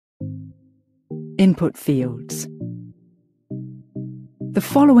Input fields. The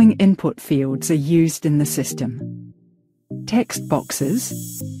following input fields are used in the system. Text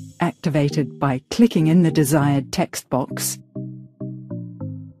boxes, activated by clicking in the desired text box.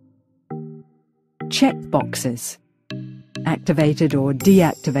 Check boxes, activated or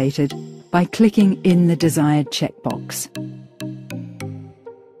deactivated by clicking in the desired checkbox.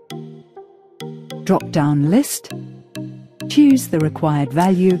 Drop-down list. Choose the required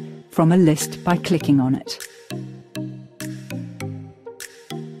value from a list by clicking on it.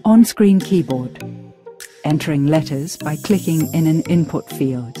 On-screen keyboard. Entering letters by clicking in an input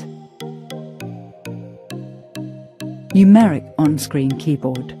field. Numeric on-screen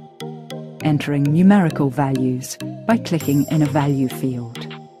keyboard. Entering numerical values by clicking in a value field.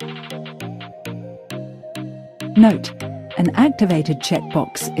 Note: an activated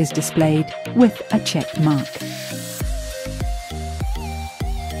checkbox is displayed with a check mark.